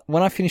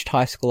finished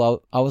high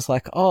school, I was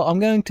like, oh, I'm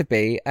going to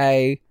be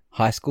a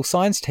high school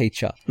science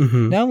teacher.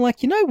 Now I'm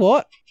like, you know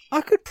what?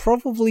 I could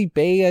probably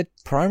be a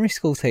primary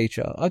school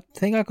teacher. I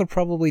think I could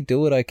probably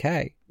do it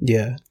okay.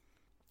 Yeah.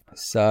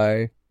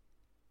 So,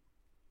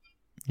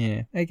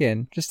 yeah,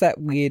 again, just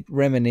that weird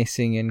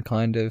reminiscing and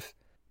kind of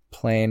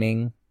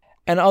planning.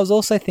 And I was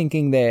also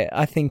thinking there,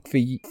 I think for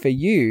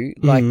you,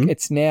 like,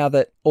 it's now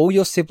that all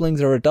your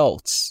siblings are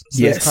adults.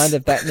 So there's kind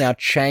of that now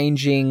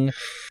changing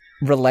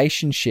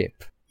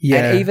relationship.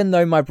 Yeah. And even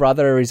though my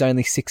brother is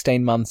only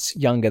 16 months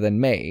younger than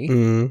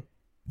me,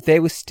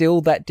 there was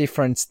still that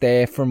difference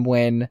there from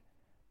when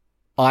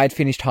I'd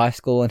finished high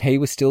school and he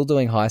was still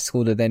doing high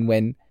school to then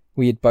when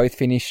we had both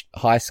finished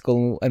high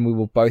school and we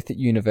were both at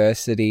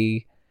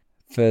university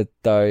for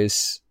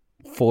those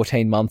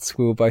 14 months.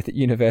 We were both at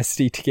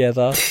university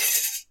together.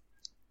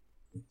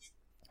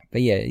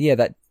 But yeah,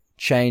 that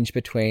change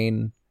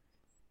between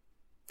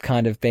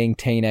kind of being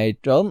teenage.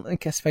 Well, I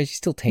suppose you're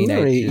still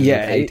teenagers,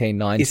 18,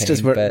 19. It's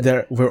just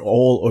we're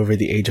all over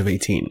the age of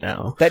 18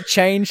 now. That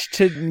changed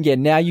to,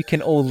 now you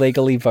can all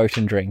legally vote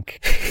and drink.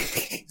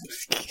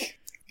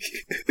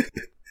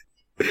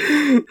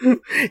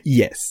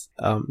 Yes,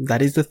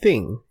 that is the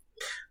thing.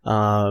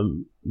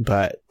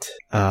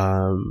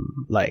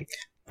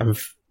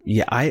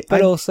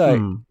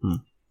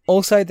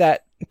 Also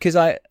that,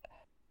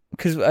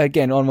 because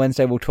again, on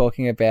Wednesday we're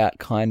talking about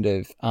kind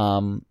of,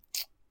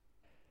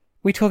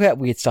 we talk about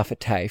weird stuff at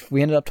TAFE.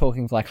 We ended up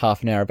talking for like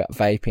half an hour about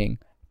vaping,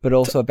 but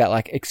also about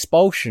like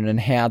expulsion and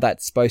how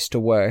that's supposed to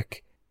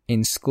work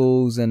in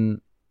schools and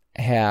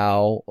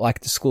how like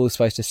the school is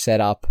supposed to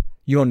set up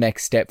your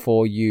next step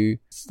for you.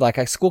 Like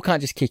a school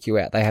can't just kick you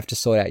out. They have to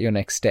sort out your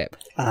next step.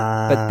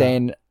 But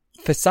then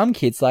for some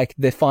kids, like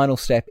their final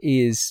step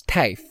is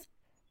TAFE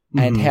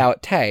and how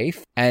at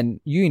TAFE and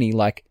uni,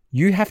 like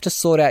you have to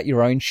sort out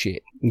your own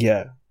shit.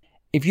 Yeah.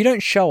 If you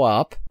don't show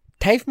up,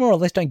 TAFE more or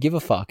less don't give a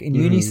fuck, and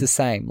uni's the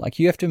same. Like,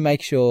 you have to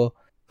make sure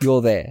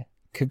you're there,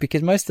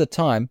 because most of the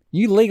time,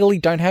 you legally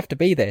don't have to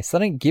be there, so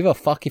they don't give a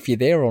fuck if you're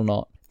there or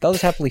not. They'll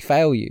just happily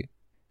fail you.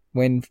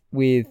 When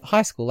with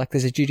high school, like,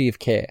 there's a duty of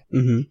care.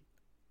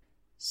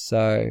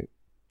 So,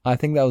 I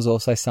think that was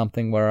also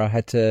something where I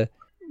had to,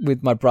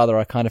 with my brother,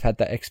 I kind of had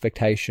that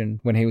expectation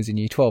when he was in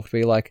year 12 to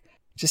be like,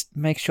 just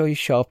make sure you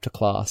show up to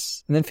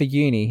class. And then for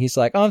uni, he's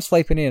like, oh, I'm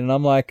sleeping in, and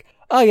I'm like,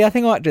 oh yeah, I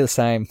think I might do the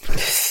same.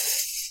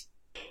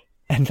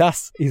 And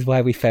thus is why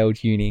we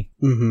failed uni.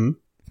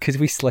 Because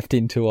we slept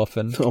in too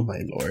often. Oh my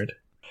lord.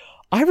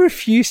 I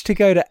refused to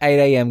go to 8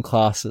 a.m.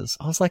 classes.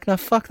 I was like, no,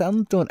 fuck that. I'm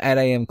not doing 8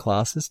 a.m.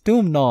 classes. Do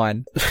them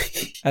 9.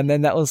 And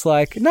then that was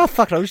like, no,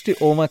 fuck it. I'll just do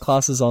all my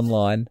classes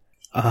online.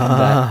 And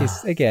that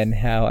is, again,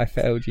 how I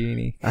failed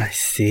uni. I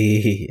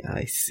see.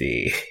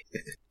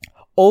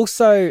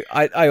 Also,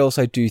 I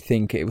also do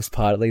think it was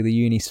partly the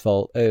uni's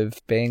fault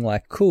of being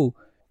like, cool,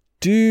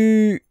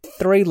 do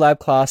 3 lab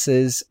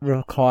classes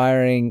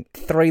requiring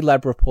 3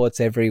 lab reports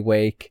every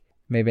week.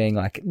 Me being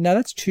like, no,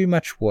 that's too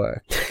much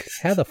work.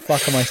 How the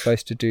fuck am I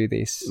supposed to do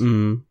this?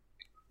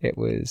 It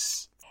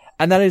was...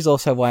 And that is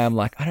also why I'm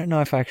like, I don't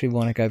know if I actually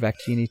want to go back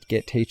to uni to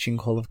get teaching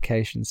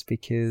qualifications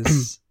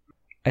because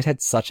I'd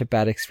had such a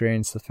bad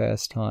experience the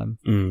first time.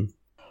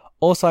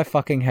 Also, I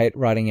fucking hate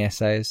writing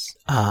essays.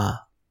 I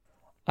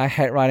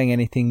hate writing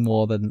anything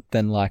more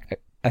than like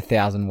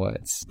 1,000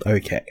 words.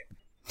 Okay.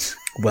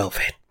 Well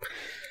then.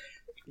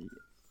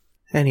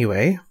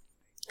 Anyway,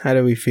 how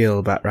do we feel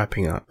about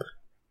wrapping up?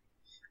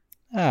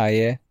 Oh,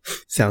 yeah.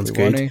 Sounds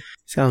good.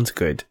 Sounds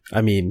good. I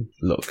mean,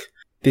 look,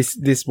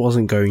 this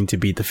wasn't going to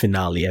be the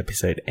finale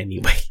episode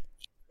anyway.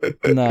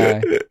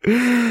 No.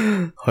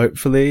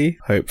 Hopefully.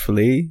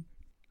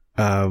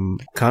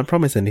 Can't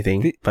promise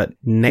anything, but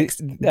the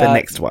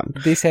next one.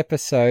 This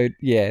episode,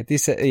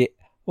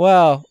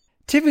 well,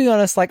 to be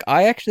honest, like,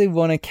 I actually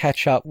want to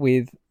catch up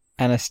with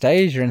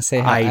Anastasia and see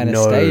how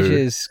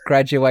Anastasia's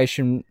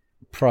graduation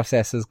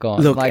process has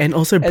gone. Look, like, and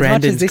also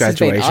Brandon's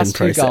graduation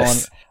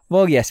process.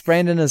 Well, yes,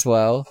 Brandon as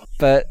well,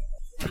 but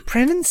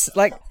Brandon's,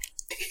 like,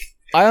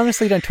 I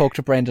honestly don't talk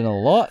to Brandon a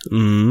lot.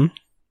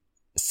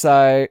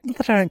 So, not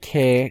that I don't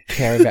care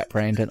about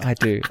Brandon, I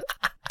do.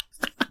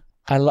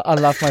 I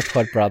love my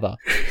pod brother.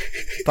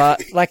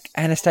 But, like,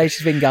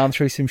 Anastasia's been going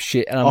through some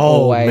shit, and I'm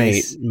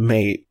always...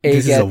 mate,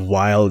 this is a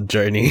wild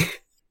journey.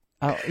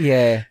 Oh,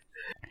 yeah.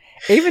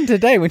 Even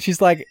today, when she's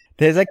like,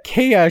 there's a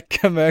Kia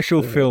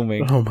commercial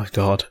filming. Oh my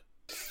god.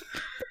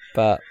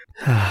 But...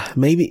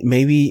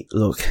 maybe,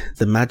 look,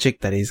 the magic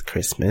that is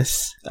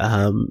Christmas,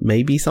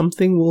 maybe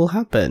something will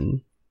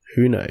happen.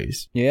 Who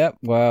knows? Yeah,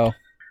 well,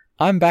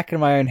 I'm back in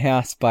my own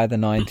house by the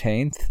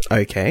 19th.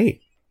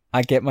 Okay.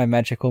 I get my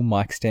magical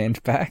mic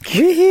stand back.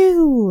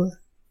 Woohoo!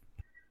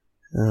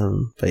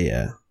 But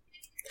yeah.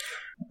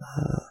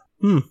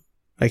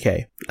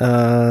 Okay.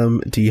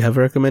 Do you have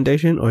a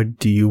recommendation, or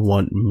do you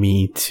want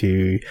me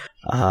to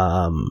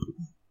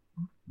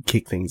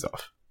kick things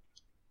off?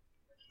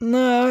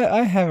 No,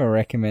 I have a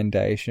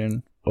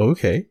recommendation.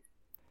 Okay.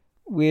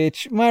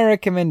 Which my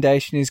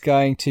recommendation is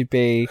going to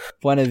be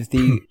one of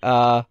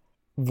the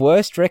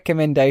worst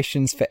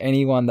recommendations for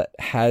anyone that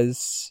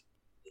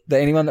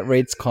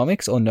reads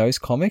comics or knows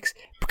comics,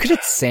 because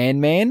it's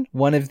Sandman,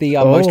 one of the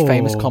most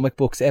famous comic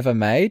books ever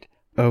made.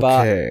 Okay.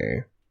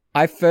 But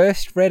I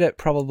first read it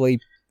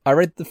I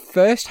read the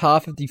first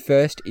half of the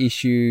first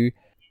issue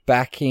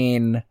back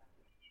in,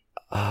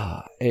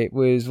 it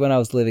was when I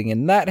was living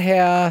in that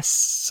house,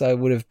 so it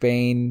would have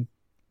been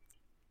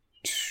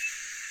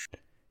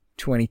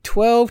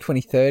 2012,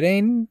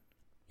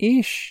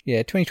 2013-ish?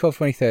 Yeah, 2012,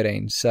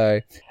 2013. So,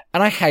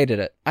 and I hated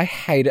it. I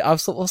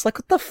was like,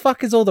 what the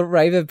fuck is all the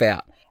rave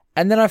about?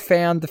 And then I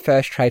found the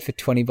first trade for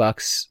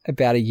 $20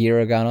 about a year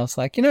ago, and I was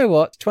like, you know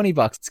what? $20,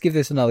 let's give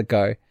this another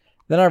go.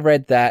 Then I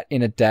read that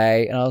in a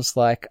day, and I was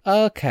like,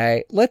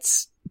 okay,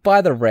 let's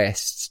buy the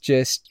rest.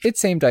 It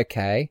seemed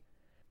okay.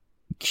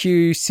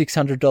 Cue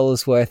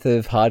 $600 worth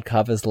of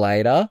hardcovers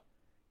later.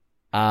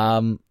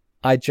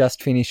 I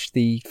just finished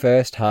the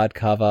first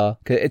hardcover.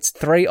 It's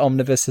 3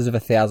 omnibuses of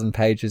 1,000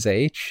 pages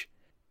each.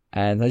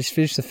 And I just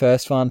finished the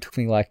first one. It took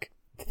me like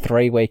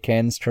 3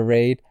 weekends to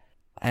read.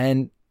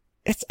 And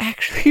it's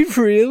actually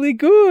really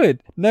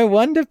good. No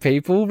wonder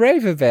people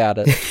rave about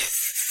it.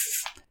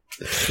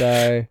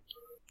 So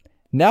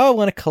now I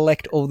want to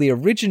collect all the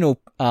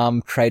original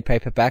trade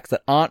paperbacks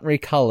that aren't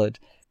recolored,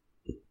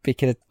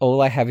 because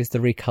all I have is the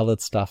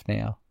recolored stuff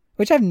now,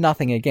 which I have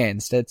nothing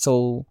against. It's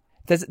all...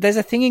 There's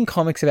a thing in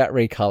comics about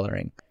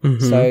recoloring.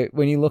 Mm-hmm. So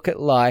when you look at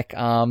like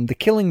The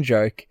Killing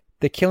Joke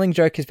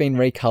has been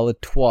recolored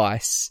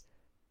twice,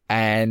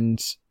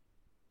 and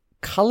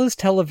colors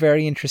tell a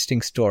very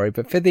interesting story.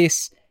 But for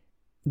this,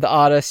 the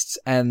artists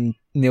and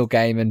Neil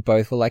Gaiman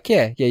both were like,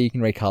 yeah, you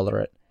can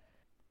recolor it.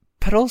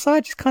 But also, I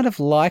just kind of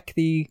like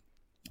the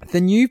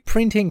new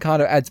printing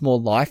kind of adds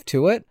more life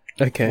to it.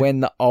 Okay.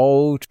 When the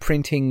old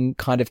printing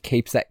kind of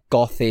keeps that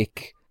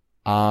gothic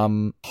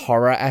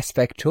horror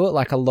aspect to it,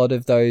 like a lot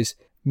of those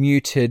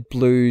muted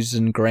blues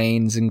and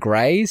greens and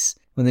greys,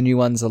 when the new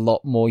one's a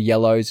lot more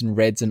yellows and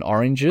reds and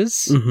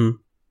oranges. Mm-hmm.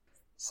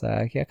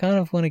 So yeah, I kind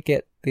of want to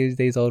get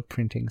these old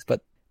printings,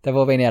 but they've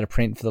all been out of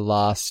print for the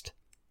last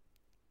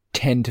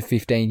 10 to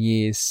 15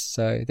 years,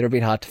 so they're a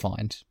bit hard to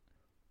find.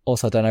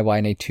 Also, I don't know why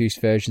I need 2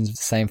 versions of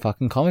the same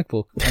fucking comic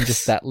book. I'm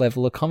just that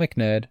level of comic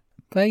nerd.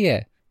 But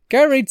yeah,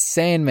 go read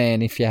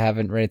Sandman if you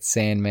haven't read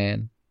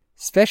Sandman.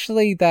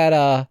 Especially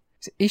that,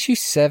 issue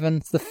 7.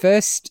 It's the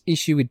first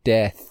issue with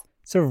Death.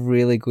 It's a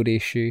really good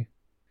issue.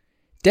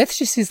 Death's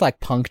just his, like,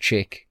 punk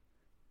chick.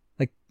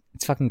 Like,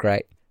 it's fucking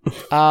great.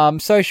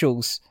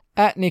 Socials.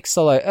 At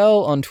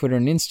NickSoloL on Twitter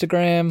and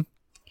Instagram.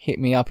 Hit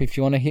me up if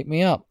you want to hit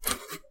me up.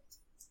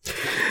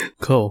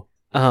 Cool.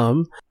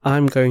 I'm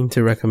going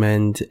to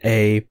recommend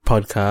a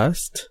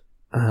podcast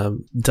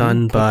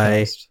done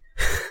by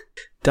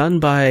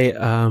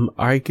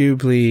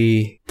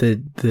arguably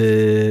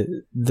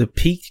the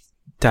peak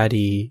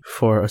daddy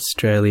for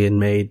Australian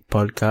made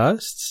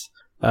podcasts,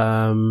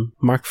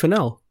 Mark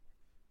Fennell.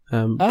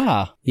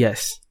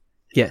 Yes.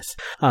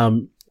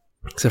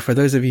 So for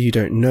those of you who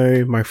don't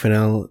know, Mark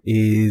Fennell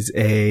is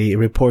a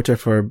reporter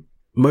for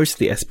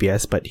mostly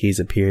SBS, but he's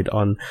appeared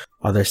on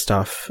other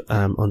stuff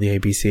on the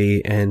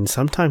ABC, and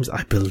sometimes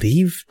I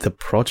believe The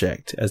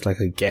Project as like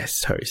a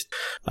guest host.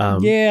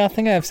 Yeah, I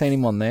think I have seen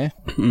him on there.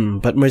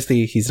 But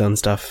mostly he's done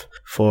stuff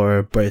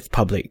for both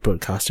public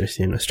broadcasters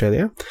in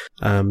Australia.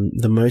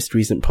 The most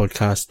recent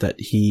podcast that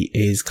he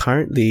is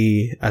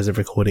currently, as of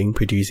recording,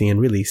 producing and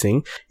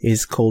releasing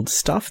is called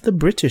Stuff the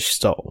British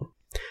Stole.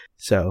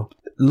 So,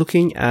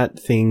 looking at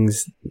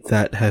things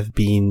that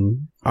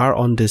are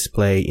on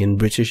display in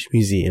British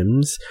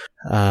museums,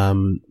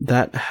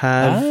 that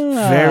have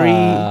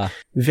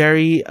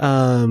very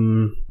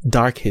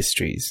dark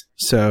histories.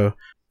 So,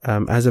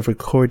 as of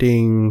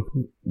recording,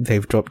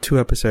 they've dropped 2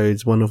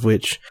 episodes, one of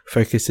which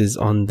focuses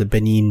on the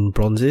Benin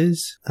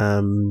bronzes,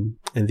 and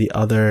the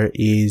other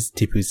is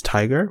Tipu's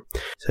tiger.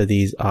 So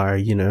these are,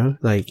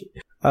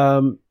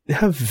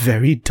 have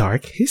very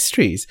dark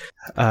histories.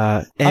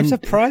 I'm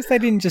surprised they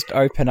didn't just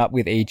open up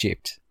with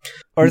Egypt.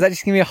 Or is that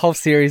just going to be a whole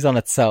series on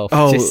itself?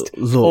 Oh, just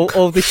look.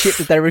 All the shit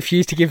that they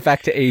refuse to give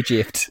back to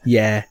Egypt.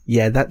 Yeah,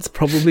 that's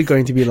probably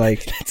going to be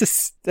like...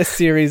 It's a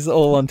series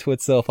all onto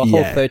itself, whole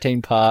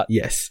 13-part.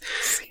 Yes.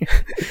 A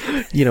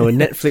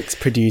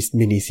Netflix-produced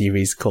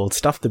miniseries called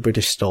Stuff the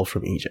British Stole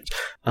from Egypt.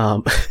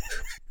 But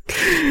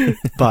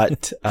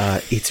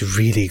it's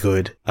really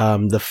good.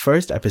 The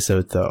first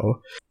episode,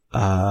 though,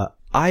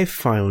 I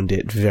found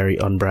it very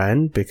on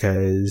brand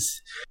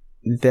because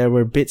there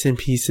were bits and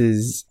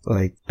pieces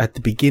like at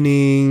the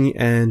beginning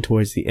and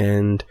towards the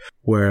end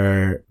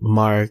where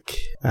Mark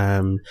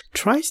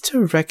tries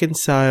to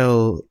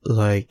reconcile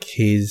like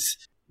his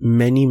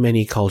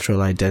many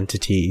cultural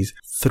identities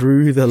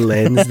through the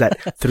lens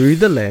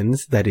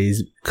that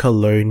is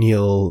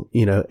colonial,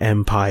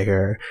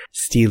 empire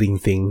stealing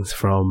things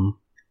from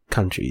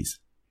countries.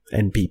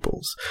 and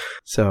people's.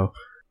 So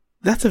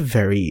that's a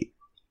very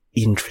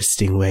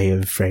interesting way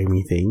of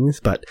framing things,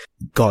 but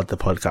God, the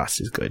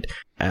podcast is good.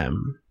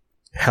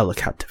 Hella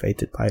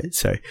captivated by it.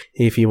 So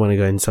if you want to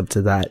go and sub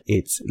to that,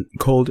 it's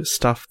called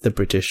Stuff the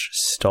British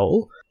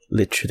Stole,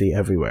 literally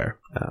everywhere.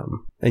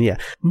 And yeah,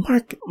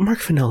 Mark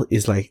Fennell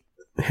is like,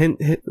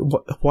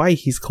 why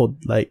he's called,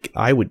 like,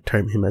 I would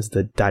term him as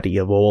the daddy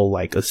of all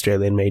like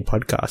Australian made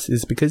podcasts,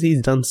 is because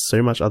he's done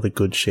so much other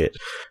good shit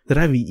that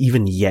I've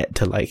even yet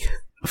to like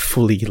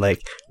fully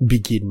like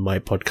begin my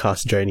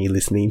podcast journey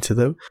listening to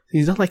them.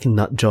 He's done like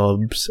Nut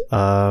Jobs,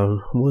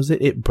 what was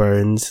it? It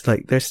Burns.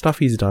 Like, there's stuff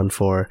he's done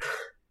for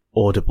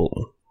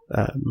Audible.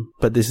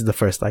 But this is the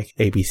first like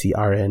ABC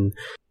RN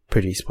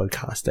produced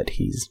podcast that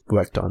he's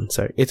worked on.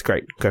 So it's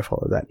great. Go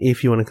follow that.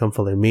 If you want to come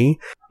follow me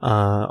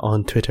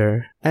on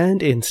Twitter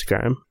and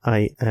Instagram,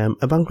 I am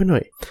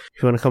Abangpanoy.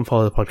 If you want to come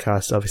follow the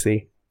podcast,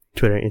 obviously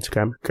Twitter,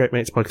 Instagram, Great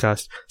Mates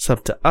Podcast.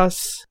 Sub to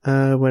us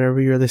whenever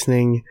you're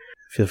listening.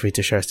 Feel free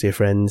to share us to your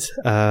friends.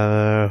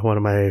 What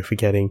am I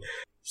forgetting?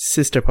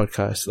 Sister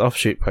podcasts,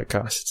 offshoot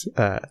podcasts.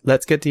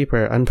 Let's Get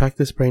Deeper, Unpack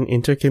This Brain,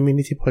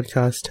 Inter-Community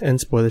Podcast,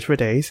 and Spoilers for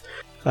Days.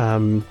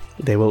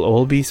 They will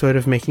all be sort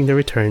of making their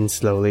return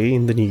slowly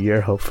in the new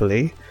year,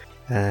 hopefully.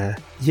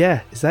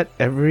 Yeah, is that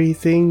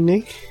everything,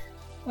 Nick?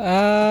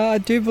 I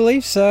do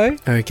believe so.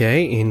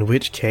 Okay, in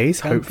which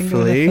case,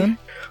 hopefully,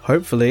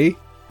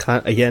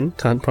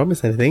 can't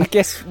promise anything. I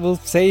guess we'll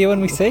see you when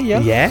we see you.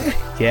 Yeah,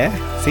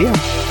 see ya.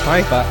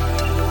 Bye.